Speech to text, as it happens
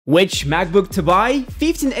Which MacBook to buy?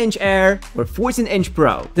 15-inch Air or 14-inch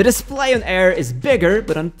Pro? The display on Air is bigger,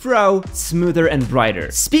 but on Pro, smoother and brighter.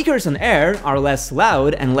 Speakers on Air are less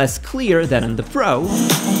loud and less clear than on the Pro.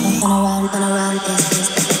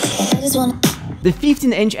 The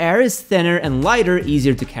 15-inch Air is thinner and lighter,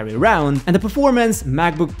 easier to carry around, and the performance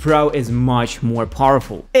MacBook Pro is much more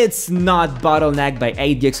powerful. It's not bottlenecked by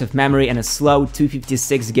 8 gigs of memory and a slow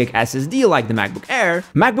 256 gig SSD like the MacBook Air.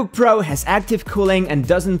 MacBook Pro has active cooling and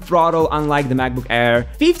doesn't throttle unlike the MacBook Air.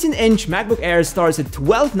 15-inch MacBook Air starts at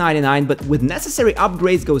 $1299, but with necessary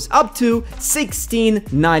upgrades goes up to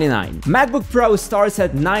 $1699. MacBook Pro starts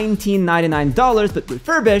at $1999, but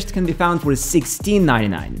refurbished can be found for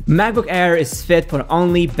 $1699. MacBook Air is fit for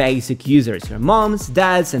only basic users, your moms,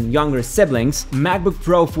 dads, and younger siblings. MacBook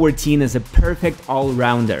Pro 14 is a perfect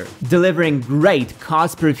all-rounder, delivering great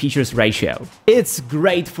cost per features ratio. It's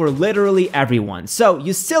great for literally everyone, so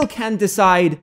you still can't decide